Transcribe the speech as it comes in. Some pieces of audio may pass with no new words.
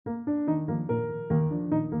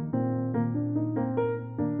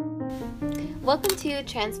Welcome to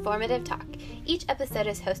Transformative Talk. Each episode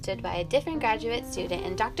is hosted by a different graduate student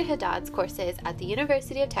in Dr. Haddad's courses at the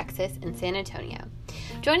University of Texas in San Antonio.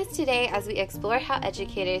 Join us today as we explore how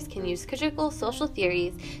educators can use critical social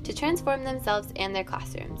theories to transform themselves and their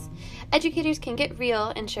classrooms. Educators can get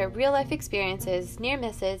real and share real-life experiences, near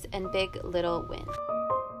misses, and big little wins.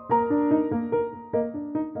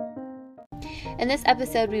 In this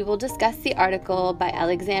episode, we will discuss the article by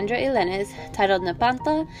Alexandra Elenes titled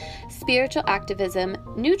Nepantla, Spiritual Activism,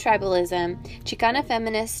 New Tribalism, Chicana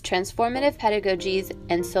Feminists, Transformative Pedagogies,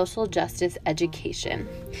 and Social Justice Education.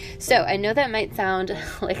 So I know that might sound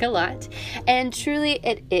like a lot, and truly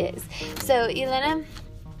it is. So Elena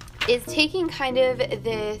is taking kind of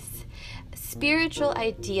this spiritual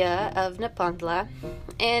idea of Nepantla,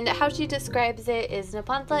 and how she describes it is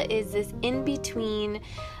Nepantla is this in-between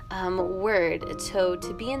word, so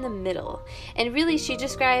to be in the middle. And really she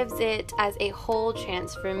describes it as a whole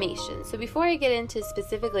transformation. So before I get into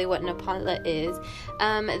specifically what Nepantla is,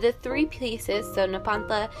 the three pieces, so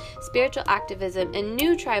Nepantla, spiritual activism, and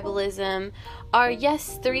new tribalism are,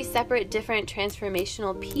 yes, three separate different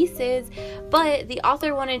transformational pieces, but the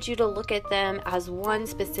author wanted you to look at them as one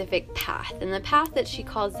specific path. And the path that she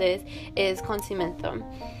calls this is conocimiento.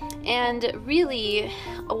 And really,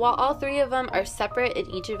 while all three of them are separate and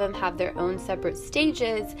each of them have their own separate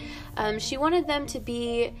stages, she wanted them to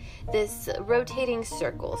be this rotating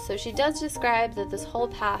circle. So she does describe that this whole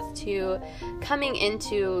path to coming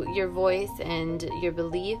into your voice and your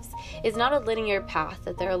beliefs is not a linear path,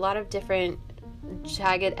 that there are a lot of different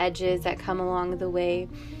jagged edges that come along the way.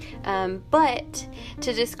 But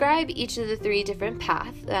to describe each of the three different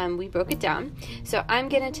paths, we broke it down. So I'm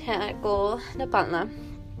going to tackle Nepantla,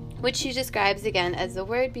 which she describes again as the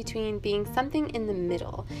word between being something in the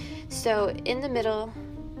middle. So in the middle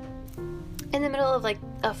of like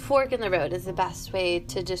a fork in the road is the best way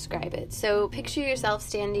to describe it. So picture yourself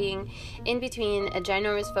standing in between a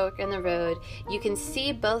ginormous fork in the road. You can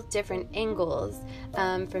see both different angles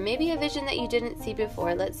from maybe a vision that you didn't see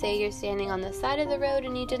before. Let's say you're standing on the side of the road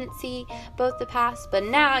and you didn't see both the paths, but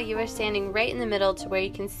now you are standing right in the middle to where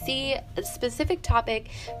you can see a specific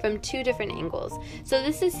topic from two different angles. So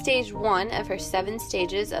this is stage 1 of her 7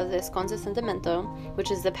 stages of this consentimiento,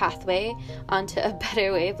 which is the pathway onto a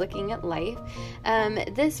better way of looking at life.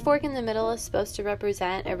 This fork in the middle is supposed to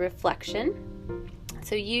represent a reflection.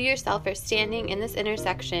 So you yourself are standing in this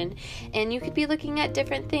intersection, and you could be looking at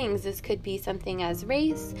different things. This could be something as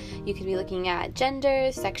race, you could be looking at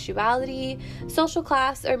gender, sexuality, social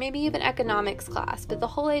class, or maybe even economics class. But the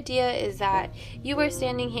whole idea is that you are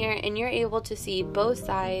standing here and you're able to see both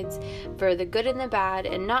sides for the good and the bad,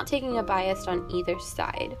 and not taking a bias on either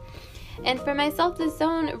side. And for myself, this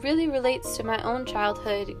zone really relates to my own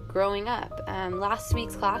childhood growing up. Last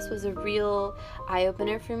week's class was a real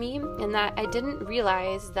eye-opener for me, in that I didn't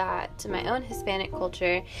realize that to my own Hispanic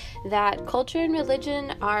culture, that culture and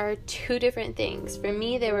religion are two different things. For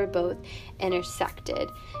me, they were both intersected.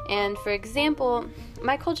 And for example,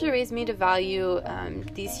 my culture raised me to value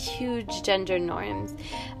these huge gender norms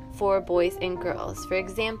for boys and girls. For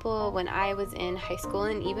example, when I was in high school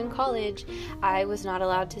and even college, I was not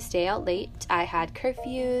allowed to stay out late. I had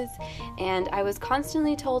curfews, and I was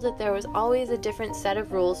constantly told that there was always a different set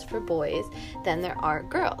of rules for boys than there are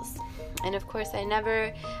girls. And of course, I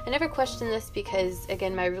never questioned this because,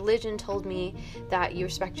 again, my religion told me that you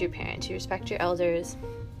respect your parents, you respect your elders.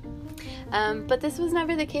 But this was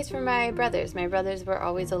never the case for my brothers. My brothers were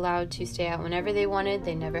always allowed to stay out whenever they wanted.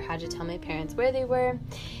 They never had to tell my parents where they were.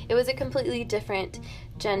 It was a completely different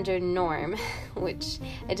gender norm, which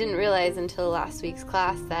I didn't realize until last week's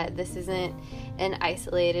class, that this isn't an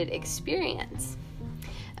isolated experience.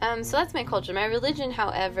 So that's my culture. My religion,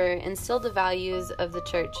 however, instilled the values of the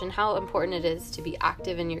church and how important it is to be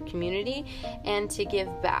active in your community and to give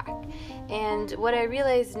back. And what I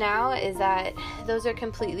realize now is that those are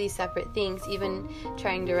completely separate things. Even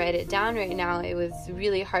trying to write it down right now, it was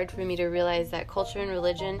really hard for me to realize that culture and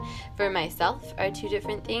religion for myself are two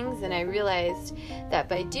different things. And I realized that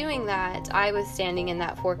by doing that, I was standing in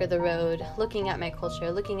that fork of the road, looking at my culture,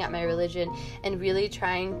 looking at my religion, and really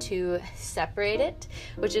trying to separate it,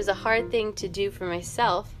 which is a hard thing to do for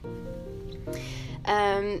myself.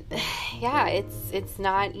 It's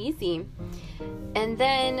not easy. And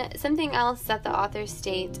then something else that the author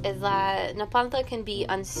states is that Nepantla can be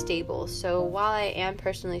unstable. So while I am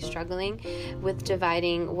personally struggling with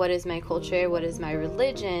dividing what is my culture, what is my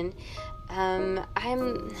religion,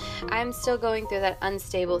 I'm still going through that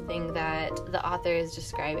unstable thing that the author is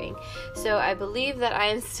describing. So I believe that I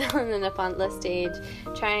am still in the Nepantla stage,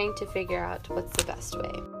 trying to figure out what's the best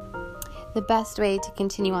way. the best way to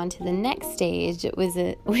continue on to the next stage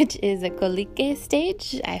which is a kolike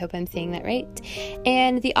stage. I hope I'm saying that right.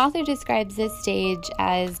 And the author describes this stage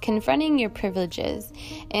as confronting your privileges.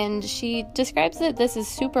 And she describes that this is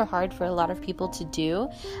super hard for a lot of people to do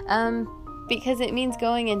because it means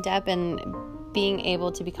going in depth and being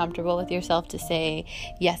able to be comfortable with yourself to say,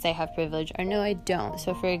 yes, I have privilege, or no, I don't.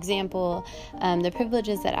 So for example, the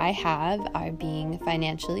privileges that I have are being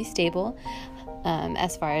financially stable,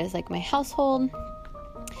 as far as like my household.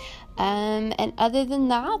 And other than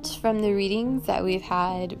that, from the readings that we've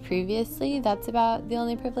had previously, that's about the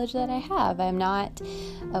only privilege that I have. I'm not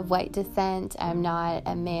of white descent. I'm not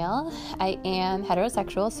a male. I am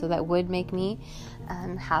heterosexual, so that would make me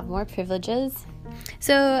have more privileges.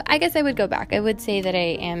 So I guess I would go back. I would say that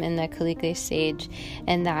I am in the kolike stage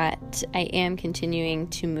and that I am continuing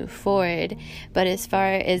to move forward. But as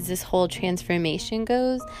far as this whole transformation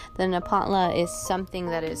goes, the Nepantla is something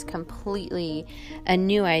that is completely a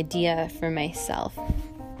new idea for myself.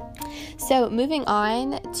 So moving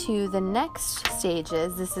on to the next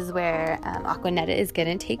stages, this is where Aquanetta is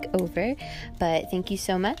going to take over. But thank you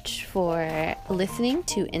so much for listening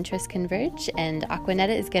to Interests Converge, and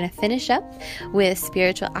Aquanetta is going to finish up with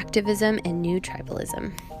spiritual activism and new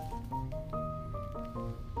tribalism.